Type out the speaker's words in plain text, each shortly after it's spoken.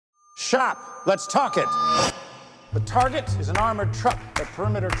shop. Let's talk it. The target is an armored truck at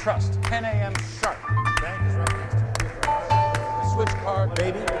Perimeter Trust. 10 a.m. sharp. Bank is right next to it. The switch car,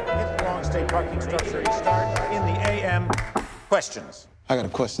 baby, hit the long stay parking structure. Start in the a.m. Questions. I got a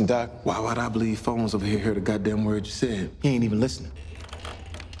question, Doc. Why would I believe phones over here heard the goddamn word you said? He ain't even listening.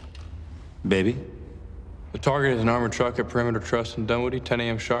 Baby? The target is an armored truck at Perimeter Trust in Dunwoody, 10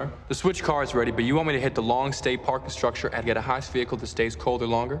 a.m. sharp. The switch car is ready, but you want me to hit the long stay parking structure and get a heist vehicle that stays colder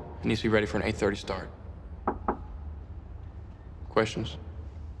longer? It needs to be ready for an 8:30 start. Questions?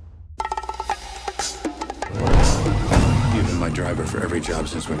 You've been my driver for every job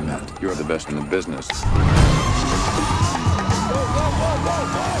since we met. You're the best in the business.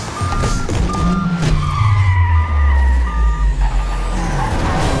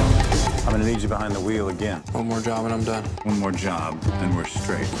 I'm gonna need you behind the wheel again. One more job and I'm done. One more job, and we're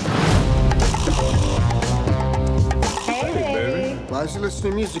straight. Hey, baby. Why is he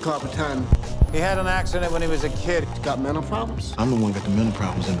listening to music all the time? He had an accident when he was a kid. He's got mental problems. I'm the one got the mental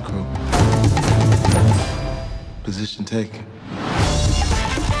problems in the crew. Position taken.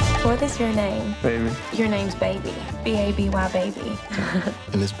 What is your name? Baby. Your name's Baby. B-A-B-Y, baby.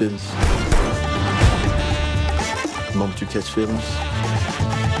 In this business, the moment you catch feelings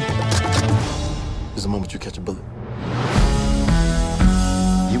is the moment you catch a bullet.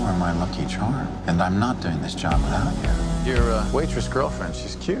 You are my lucky charm, and I'm not doing this job without you. Your waitress girlfriend,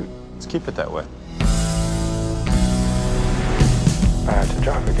 she's cute. Let's keep it that way. I had to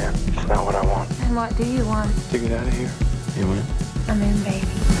drive again. It's not what I want. And what do you want? To get out of here. You win. I'm in, baby.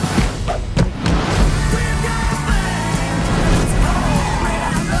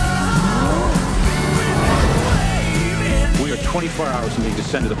 We are 24 hours from being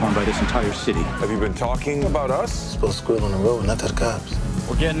descended upon by this entire city. Have you been talking about us? Supposed to squeal on the road, not to the cops.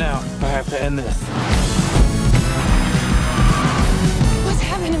 We're getting out. I have to end this. What's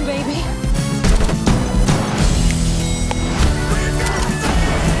happening, baby?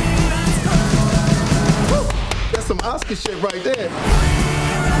 That's some Oscar shit right there.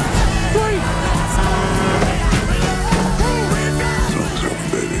 Song's over,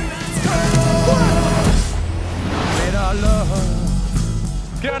 baby.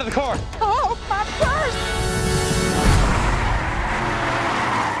 Get out of the car. Oh, my purse!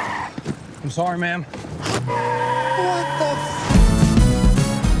 I'm sorry, ma'am. What the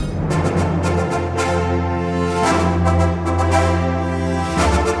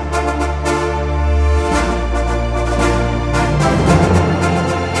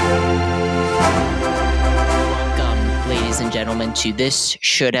Welcome, ladies and gentlemen, to This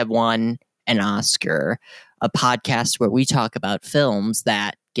Should Have Won an Oscar, a podcast where we talk about films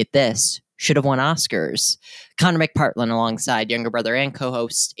that, get this, should have won Oscars. Connor McPartlin alongside younger brother and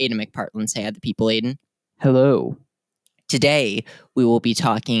co-host Aidan McPartlin. Say hi to the people, Aidan. Hello. Today, we will be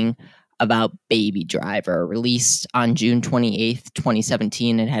talking about Baby Driver, released on June 28th,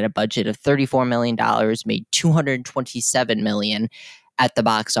 2017. It had a budget of $34 million, made $227 million at the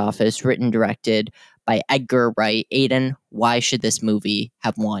box office, written and directed by Edgar Wright. Aidan, why should this movie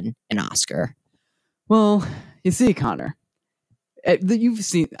have won an Oscar? Well, you see, Connor, you've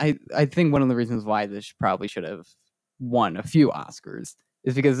seen. I think one of the reasons why this probably should have won a few Oscars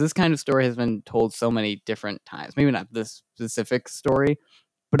is because this kind of story has been told so many different times. Maybe not this specific story,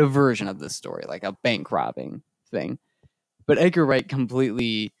 but a version of this story, like a bank robbing thing. But Edgar Wright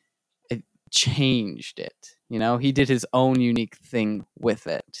completely changed it. You know, he did his own unique thing with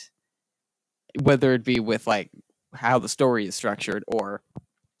it, whether it be with like how the story is structured or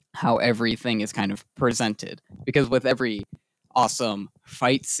how everything is kind of presented. Because with every awesome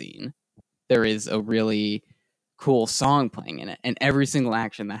fight scene, there is a really cool song playing in it, and every single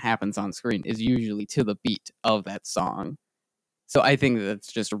action that happens on screen is usually to the beat of that song. So I think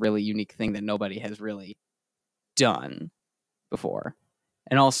that's just a really unique thing that nobody has really done before.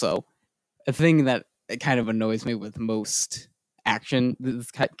 And also, a thing that kind of annoys me with most action,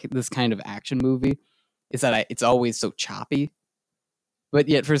 this kind of action movie, is that it's always so choppy. But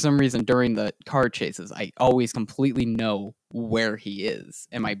yet, for some reason, during the car chases, I always completely know where he is.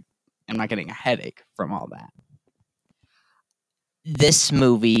 Am I not getting a headache from all that? This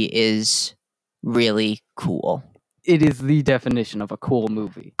movie is really cool. It is the definition of a cool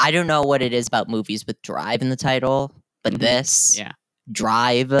movie. I don't know what it is about movies with Drive in the title, but this, Yeah.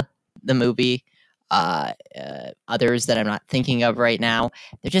 Drive, the movie, others that I'm not thinking of right now,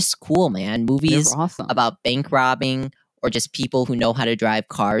 they're just cool, man. Movies They're awesome. about bank robbing or just people who know how to drive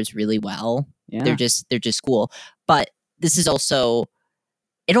cars really well. Yeah. They're just cool. But this is also,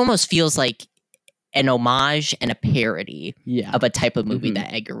 it almost feels like an homage and a parody Yeah. of a type of movie Mhm.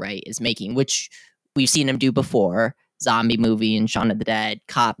 that Edgar Wright is making, which we've seen him do before. zombie movie in Shaun of the Dead,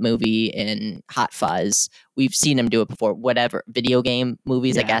 cop movie in Hot Fuzz. We've seen him do it before. Whatever video game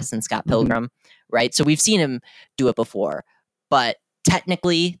movies, I Yeah. guess, in Scott Pilgrim, right? So we've seen him do it before. But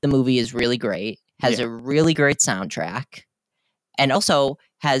technically, the movie is really great. Has a really great soundtrack, and also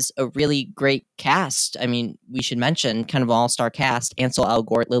has a really great cast. I mean, we should mention kind of all-star cast: Ansel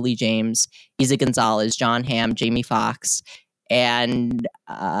Elgort, Lily James, Isa Gonzalez, John Hamm, Jamie Foxx, and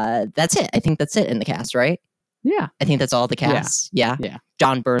that's it. I think that's it in the cast, right? Yeah. I think that's all the cast. Yeah. Yeah.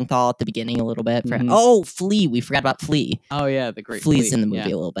 John Bernthal at the beginning a little bit. Mhm. Oh, Flea. We forgot about Flea. Oh yeah, the great Flea's Flea. in the movie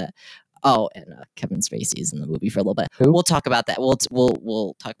Yeah. a little bit. Oh, and Kevin Spacey's in the movie for a little bit. Who? We'll talk about that.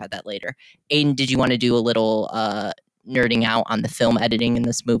 We'll talk about that later. Aiden, did you want to do a little nerding out on the film editing in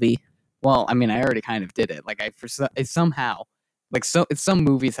this movie? Well, I mean, I already kind of did it. Like somehow, like some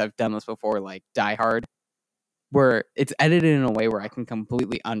movies have done this before, like Die Hard, where it's edited in a way where I can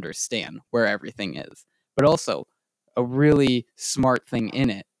completely understand where everything is. But also, a really smart thing in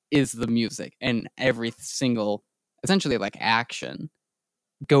it is the music, and every single, essentially like action,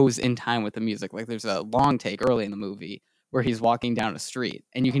 goes in time with the music. Like there's a long take early in the movie where he's walking down a street,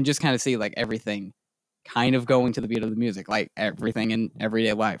 and you can just kind of see like everything kind of going to the beat of the music, like everything in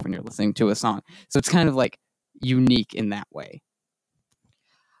everyday life when you're listening to a song. So it's kind of like unique in that way.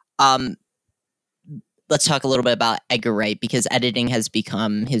 Let's talk a little bit about Edgar Wright, because editing has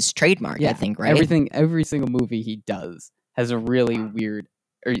become his trademark, I think, right? Every single movie he does has a really weird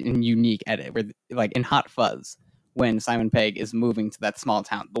and unique edit. Where, like in Hot Fuzz, when Simon Pegg is moving to that small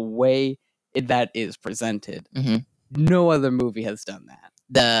town, the way that is presented, no other movie has done that.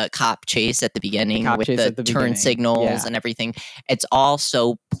 The cop chase at the beginning with chase the at the turn beginning, signals yeah. and everything. It's all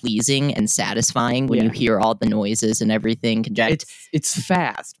so pleasing and satisfying when you Yeah. hear all the noises and everything. It's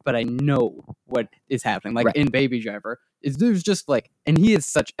fast, but I know what is happening. Like Right. in Baby Driver, there's just like, and he has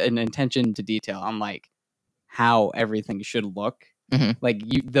such an attention to detail on like how everything should look. Mhm. Like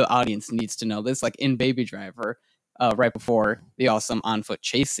the audience needs to know this. Like in Baby Driver, right before the awesome on foot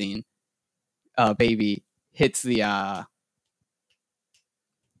chase scene, Baby hits the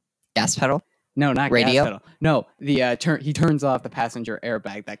Gas pedal? no, not Radio? gas pedal. No, the he turns off the passenger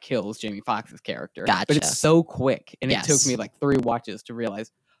airbag that kills Jamie Foxx's character. But Gotcha. it's so quick, and it took Yes. me like 3 watches to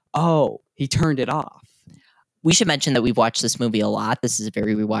realize, oh, he turned it off. We should mention that we've watched this movie a lot. This is a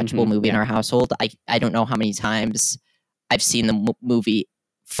very rewatchable movie in our household. I don't know how many times I've seen the movie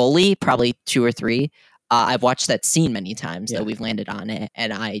fully, probably 2 or 3. I've watched that scene many times, Yeah. though we've landed on it,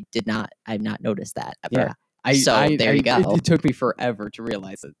 and I've not noticed that ever. Yeah. There you go. It took me forever to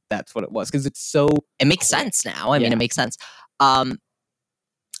realize that that's what it was, because it's so. It makes sense now. I mean, Yeah. it makes sense.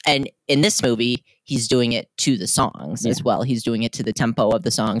 And in this movie, he's doing it to the songs as well. He's doing it to the tempo of the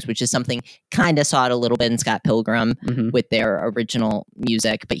songs, which is something kind of saw it a little bit in Scott Pilgrim with their original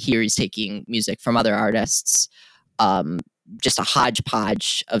music. But here he's taking music from other artists, just a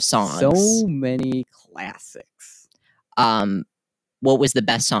hodgepodge of songs. So many classics. What was the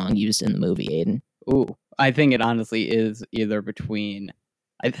best song used in the movie, Aiden? Ooh, I think it honestly is either between.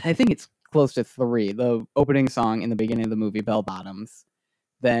 I think it's close to 3. The opening song in the beginning of the movie, Bell Bottoms,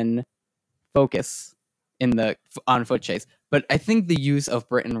 then Focus in the on foot chase. But I think the use of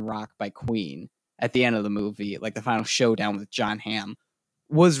Britain Rock by Queen at the end of the movie, like the final showdown with John Hamm,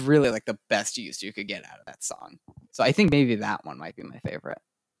 was really like the best use you could get out of that song. So I think maybe that one might be my favorite.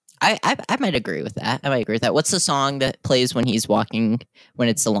 I might agree with that. What's the song that plays when he's walking, when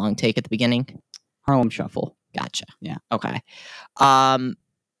it's the long take at the beginning? Harlem Shuffle. Gotcha. Yeah. Okay.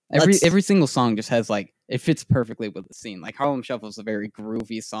 Every single song just has like, it fits perfectly with the scene. Like Harlem Shuffle is a very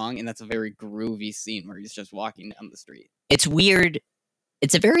groovy song, and that's a very groovy scene where he's just walking down the street. It's weird.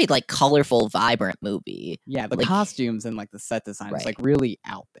 It's a very like colorful, vibrant movie. Yeah, the Like- costumes and like the set design is Right. like really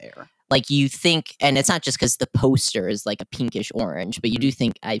out there. Like you think, and it's not just because the poster is like a pinkish orange, but you do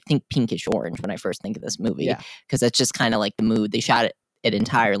think, I think pinkish orange when I first think of this movie, Yeah. because that's just kind of like the mood. They shot it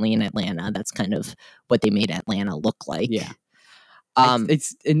entirely in Atlanta. That's kind of what they made Atlanta look like. Yeah.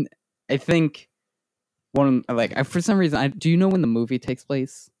 It's I think one like for some reason, do you know when the movie takes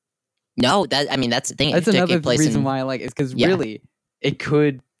place? no, that's the thing. That's It took another place reason in- why I like it, is because Yeah. really it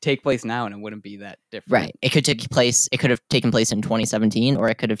could take place now and it wouldn't be that different. Right. It could take place. It could have taken place in 2017, or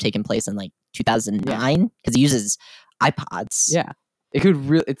it could have taken place in like 2009, because he uses iPods. Yeah. It could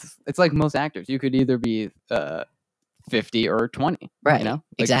really. It's like most actors. You could either be 50 or 20. Right. You know. Like,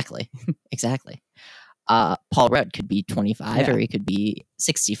 Exactly. Exactly. Paul Rudd could be 25, Yeah. or he could be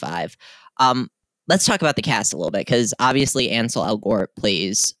 65. Let's talk about the cast a little bit, because obviously Ansel Elgort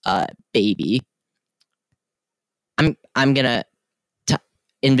plays Baby. I'm gonna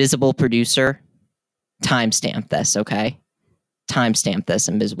invisible producer, timestamp this, okay? Timestamp this,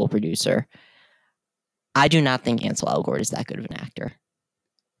 invisible producer. I do not think Ansel Elgort is that good of an actor.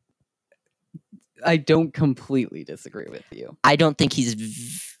 I don't completely disagree with you. I don't think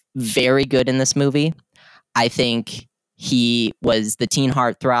he's very good in this movie. I think he was the teen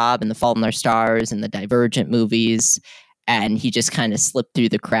heartthrob in The Fault in Our Stars and the Divergent movies, and he just kind of slipped through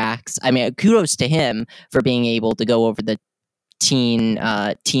the cracks. I mean, kudos to him for being able to go over the teen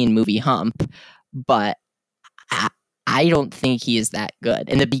movie hump, but I don't think he is that good.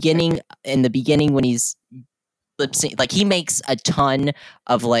 In the beginning when he's lip sync, like he makes a ton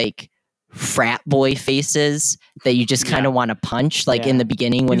of like frat boy faces that you just kind of want to punch. Like in the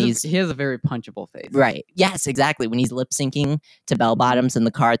beginning when he has a very punchable face. Right. Yes, exactly. When he's lip syncing to Bell Bottoms in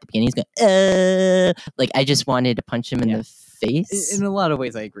the car at the beginning, he's going, like I just wanted to punch him in the face. In a lot of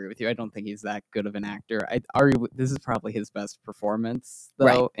ways, I agree with you. I don't think he's that good of an actor. I'd argue this is probably his best performance,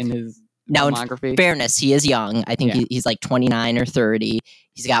 though, in his filmography. In fairness, he is young. I think he's like 29 or 30.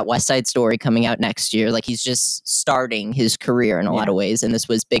 He's got West Side Story coming out next year. Like he's just starting his career in a lot of ways, and this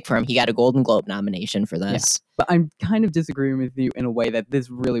was big for him. He got a Golden Globe nomination for this. But I'm kind of disagreeing with you in a way that this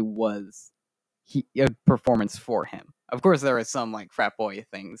really was a performance for him. Of course, there are some like frat boy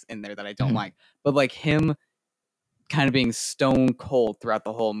things in there that I don't like, but like him kind of being stone cold throughout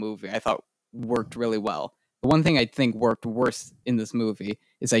the whole movie, I thought worked really well. The one thing I think worked worse in this movie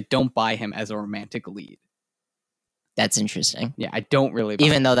is I don't buy him as a romantic lead. That's interesting. Yeah, I don't really buy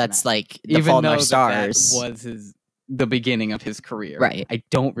even though that's like The Fault in Our Stars that was the beginning of his career. Right. I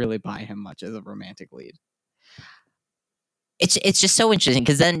don't really buy him much as a romantic lead. It's just so interesting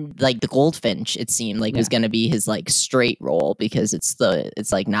because then like the Goldfinch, it seemed like was going to be his like straight role because it's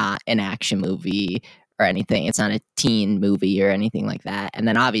like not an action movie or anything. It's not a teen movie or anything like that. And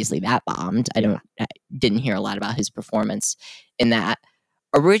then obviously that bombed. I didn't hear a lot about his performance in that.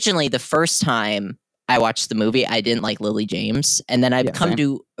 Originally, the first time I watched the movie, I didn't like Lily James, and then I've come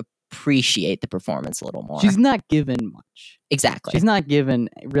to appreciate the performance a little more. She's not given much. Exactly. She's not given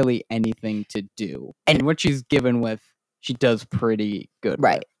really anything to do. And what she's given with, she does pretty good.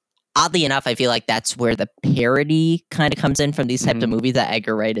 Right. Oddly enough, I feel like that's where the parody kind of comes in from these types of movies that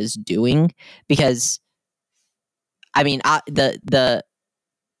Edgar Wright is doing. Because, I mean, the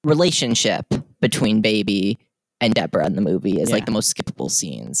relationship between Baby and Deborah in the movie is like the most skippable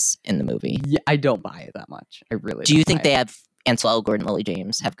scenes in the movie. Yeah, I don't buy it that much. I really do. You think they have Ansel Elgort and Lily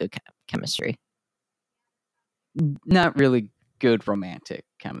James have good chemistry? Not really good romantic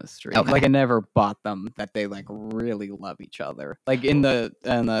chemistry. Okay. Like I never bought them that they like really love each other. Like in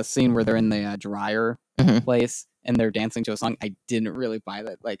the scene where they're in the dryer place and they're dancing to a song, I didn't really buy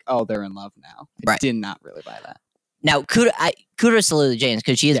that. Like, oh, they're in love now. I did not really buy that. Now, kudos to Lily James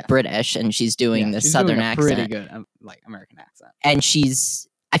because she is British and she's doing the Southern accent, pretty good, like American accent. And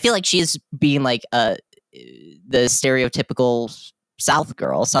I feel like she's being like the stereotypical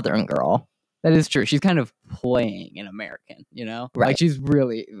Southern girl. That is true. She's kind of playing an American, you know? Right. Like she's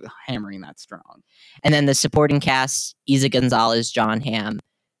really hammering that strong. And then the supporting cast: Isa Gonzalez, John Hamm,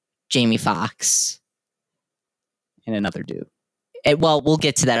 Jamie Foxx, and another dude. Well, we'll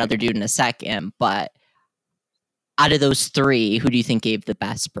get to that other dude in a second, but out of those three, who do you think gave the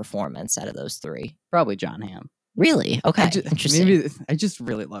best performance out of those three? Probably John Hamm. Really? Okay. Interesting. I just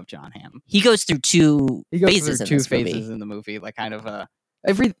really love John Hamm. He goes through two phases in the movie, like kind of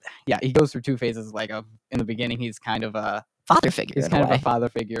he goes through two phases. Like in the beginning, he's kind of a father figure. He's kind of a father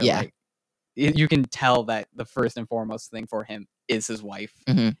figure. Yeah. Like, you can tell that the first and foremost thing for him is his wife,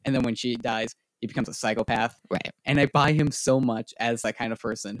 and then when she dies, he becomes a psychopath. Right. And I buy him so much as that kind of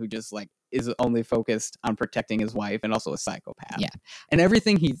person who just like is only focused on protecting his wife and also a psychopath. Yeah. And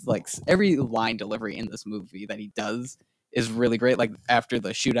everything he's like, every line delivery in this movie that he does is really great. Like after the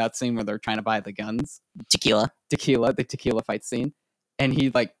shootout scene where they're trying to buy the guns, the tequila fight scene. And he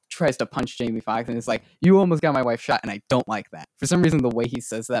like tries to punch Jamie Foxx and it's like, you almost got my wife shot. And I don't like that. For some reason, the way he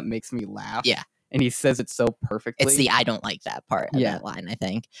says that makes me laugh. Yeah. And he says it so perfectly. It's the I don't like that part of that line, I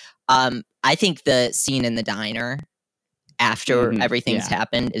think. I think the scene in the diner after everything's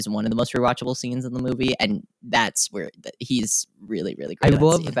happened is one of the most rewatchable scenes in the movie. And that's where he's really, really great. I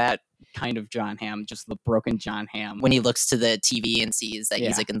love that kind of John Hamm, just the broken John Hamm. When he looks to the TV and sees that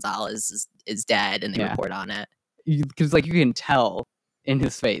Isa Gonzalez is dead and they report on it. Because like you can tell in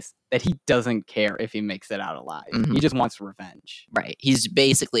his face that he doesn't care if he makes it out alive. He just wants revenge. Right. He's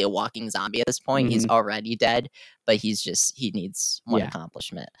basically a walking zombie at this point. He's already dead, but he needs one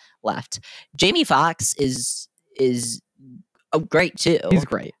accomplishment left. Jamie Foxx is great too. He's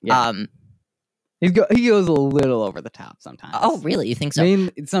great. Yeah. He goes a little over the top sometimes. Oh, really? You think so? I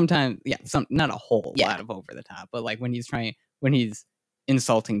mean, sometimes, not a whole lot of over the top, but like when he's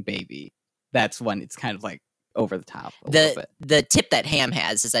insulting Baby, that's when it's kind of like over the top a little bit. The tip that Ham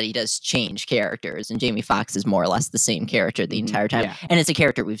has is that he does change characters, and Jamie Foxx is more or less the same character the entire time, yeah. and it's a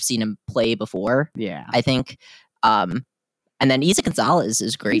character we've seen him play before. Yeah, I think. And then Isa Gonzalez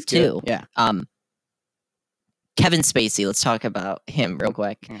is great He's good, too. yeah. Kevin Spacey. Let's talk about him real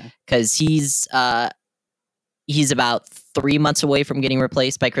quick because he's about 3 months away from getting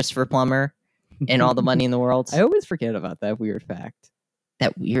replaced by Christopher Plummer in All the Money in the World. I always forget about that weird fact.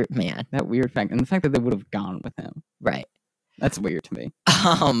 That weird man. That weird fact, and the fact that they would have gone with him. Right. That's weird to me.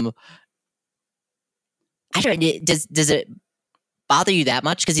 I don't. Does it bother you that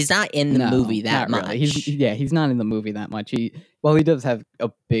much? Because he's not in the movie that not much. really. He's not in the movie that much. He does have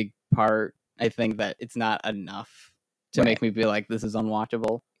a big part. I think that it's not enough to make me be like, this is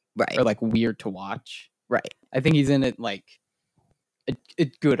unwatchable, right? Or like weird to watch, right? I think he's in it like a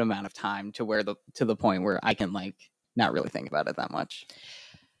good amount of time to the point where I can like not really think about it that much.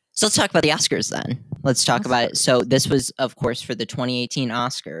 So let's talk about the Oscars then. Let's talk about it. So this was, of course, for the 2018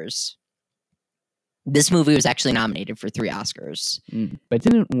 Oscars. This movie was actually nominated for 3 Oscars, but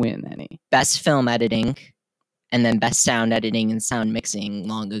didn't win any. Best Film Editing, and then Best Sound Editing and Sound Mixing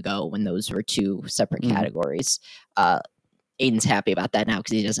long ago when those were 2 separate categories. Aiden's happy about that now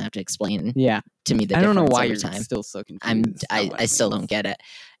because he doesn't have to explain to me the difference. I don't know why over you're time. still so confused. I still don't get it.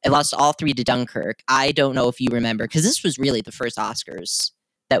 It lost all 3 to Dunkirk. I don't know if you remember, because this was really the first Oscars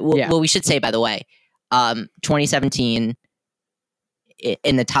that, well, we should say, by the way, 2017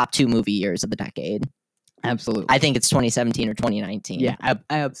 in the top 2 movie years of the decade. Absolutely. I think it's 2017 or 2019. Yeah,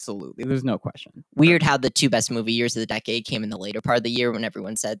 absolutely. There's no question. Weird how the 2 best movie years of the decade came in the later part of the year when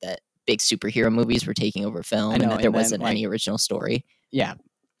everyone said that big superhero movies were taking over film and that there wasn't any original story. Yeah.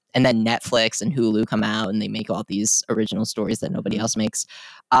 And then Netflix and Hulu come out and they make all these original stories that nobody else makes.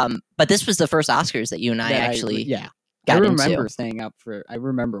 But this was the first Oscars that you and I actually got I remember into. staying up for. I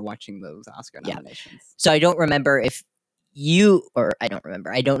remember watching those Oscar nominations. So I don't remember if you, or I don't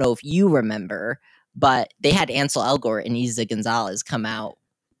remember. I don't know if you remember, but they had Ansel Elgort and Isa Gonzalez come out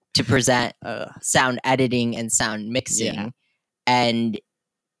to present sound editing and sound mixing, and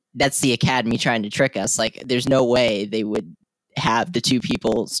that's the Academy trying to trick us. Like, there's no way they would have the 2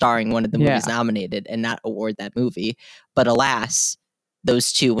 people starring one of the movies nominated and not award that movie. But alas,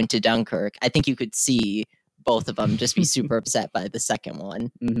 those 2 went to Dunkirk. I think you could see both of them just be super upset by the second one.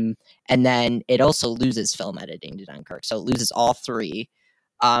 Mm-hmm. And then it also loses film editing to Dunkirk. So it loses all 3.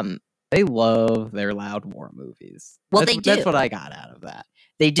 They love their loud war movies. Well, they do. That's what I got out of that.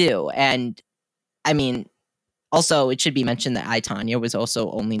 They do. And I mean, also, it should be mentioned that I, Tonya was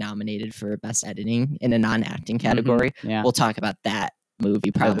also only nominated for Best Editing in a non-acting category. Mm-hmm. Yeah. We'll talk about that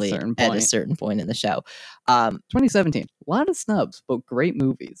movie probably at a certain point in the show. 2017, a lot of snubs, but great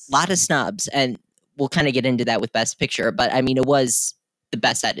movies. A lot of snubs, and we'll kind of get into that with Best Picture. But I mean, it was the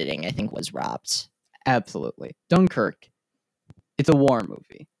Best Editing, I think, was robbed. Absolutely. Dunkirk, it's a war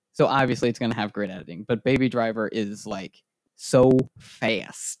movie, so obviously it's going to have great editing. But Baby Driver is like so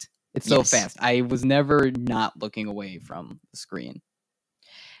fast. It's so fast. I was never not looking away from the screen.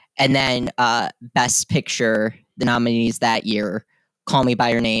 And then Best Picture, the nominees that year: Call Me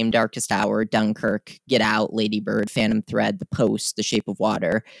By Your Name, Darkest Hour, Dunkirk, Get Out, Lady Bird, Phantom Thread, The Post, The Shape of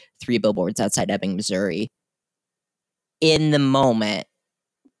Water, 3 Billboards Outside Ebbing, Missouri. In the moment,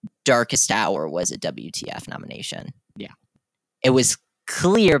 Darkest Hour was a WTF nomination. Yeah. It was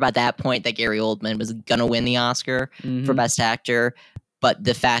clear by that point that Gary Oldman was going to win the Oscar for Best Actor. But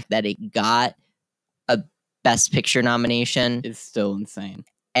the fact that it got a Best Picture nomination is still insane.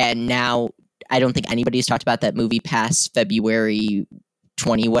 And now I don't think anybody's talked about that movie past February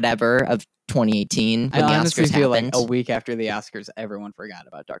 20 whatever of 2018 when I the honestly Oscars feel happened. like a week after the Oscars, everyone forgot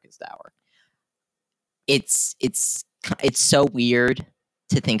about Darkest Hour. It's so weird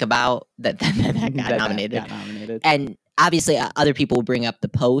to think about that got nominated. Got nominated. And obviously other people will bring up The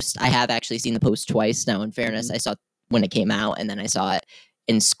Post. I have actually seen The Post twice now. In fairness, I saw it when it came out, and then I saw it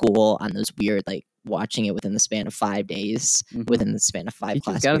in school on those weird, like, watching it within the span of 5 days, within the span of 5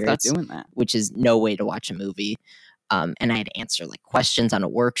 class gotta periods. stop doing that. Which is no way to watch a movie. And I had to answer like questions on a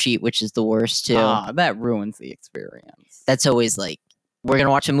worksheet, which is the worst too. That ruins the experience. That's always like, we're gonna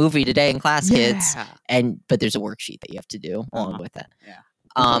watch a movie today in class, kids, but there's a worksheet that you have to do along with it. Yeah,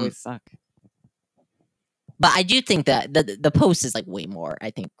 always suck. But I do think that the Post is like way more. I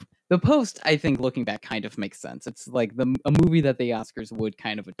think The Post, I think, looking back, kind of makes sense. It's like a movie that the Oscars would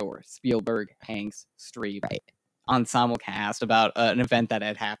kind of adore. Spielberg, Hanks, Streep, ensemble cast about an event that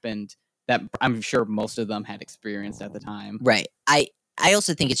had happened that I'm sure most of them had experienced at the time. Right. I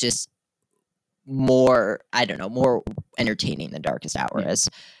also think it's just more, I don't know, more entertaining than Darkest Hour is.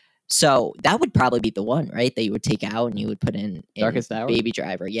 So that would probably be the one, right? That you would take out and you would put in Darkest Hour? Baby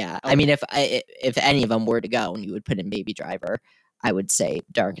Driver. Yeah. I Okay. mean, if any of them were to go and you would put in Baby Driver, I would say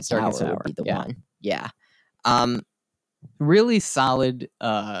Darkest Hour would be the one. Yeah. Really solid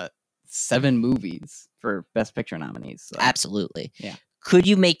 7 movies for Best Picture nominees. So. Absolutely. Yeah. Could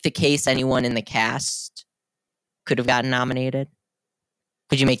you make the case anyone in the cast could have gotten nominated?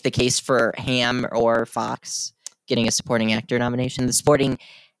 Could you make the case for Hamm or Fox getting a supporting actor nomination? The supporting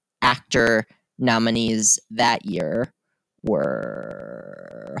actor nominees that year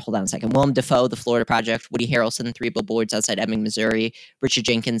were, hold on a second, Willem Dafoe, The Florida Project, Woody Harrelson, 3 Billboards Outside Ebbing, Missouri, Richard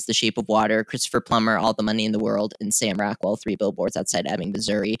Jenkins, The Shape of Water, Christopher Plummer, All the Money in the World, and Sam Rockwell, 3 Billboards Outside Ebbing,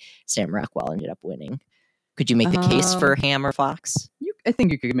 Missouri. Sam Rockwell ended up winning. Could you make the case for Hamm or Fox? I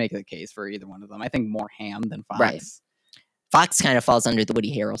think you could make the case for either one of them. I think more Hamm than Fox. Right. Fox kind of falls under the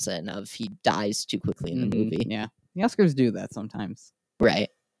Woody Harrelson of he dies too quickly in the movie. Yeah. The Oscars do that sometimes. Right.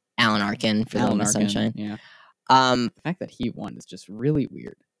 Alan Arkin for Little Miss Sunshine. Yeah. The fact that he won is just really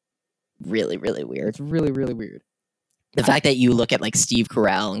weird. Really, really weird. It's really, really weird. The fact that you look at like Steve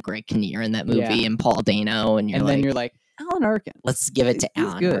Carell and Greg Kinnear in that movie and Paul Dano and then you're like, Alan Arkin. Let's give it to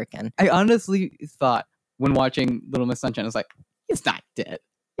Alan Arkin. I honestly thought when watching Little Miss Sunshine, I was like, he's not dead.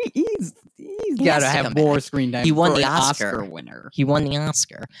 He's got to have more screen time. He won the Oscar winner. He won the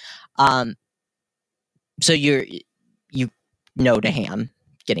Oscar. So you know to Hamm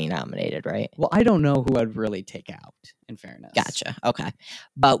getting nominated, right? Well, I don't know who I'd really take out, in fairness. Gotcha. Okay.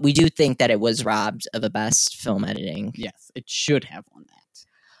 But we do think that it was robbed of a best film editing. Yes, it should have won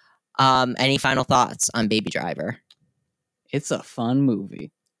that. Any final thoughts on Baby Driver? It's a fun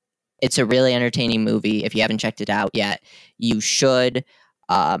movie. It's a really entertaining movie. If you haven't checked it out yet, you should.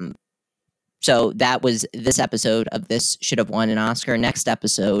 So that was this episode of This Should Have Won an Oscar. Next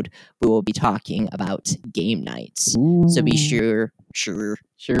episode, we will be talking about game nights. Ooh. So be sure to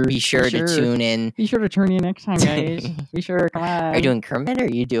tune in. Be sure to tune in next time, guys. Be sure, come on. Are you doing Kermit or are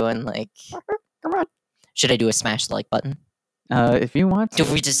you doing like... Come on. Should I do a smash the like button? If you want to.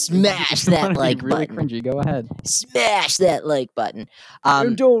 If we just smash that like really button. Cringy, go ahead. Smash that like button.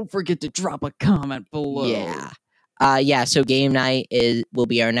 And don't forget to drop a comment below. Yeah. So game night will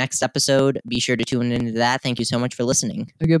be our next episode. Be sure to tune into that. Thank you so much for listening. Goodbye.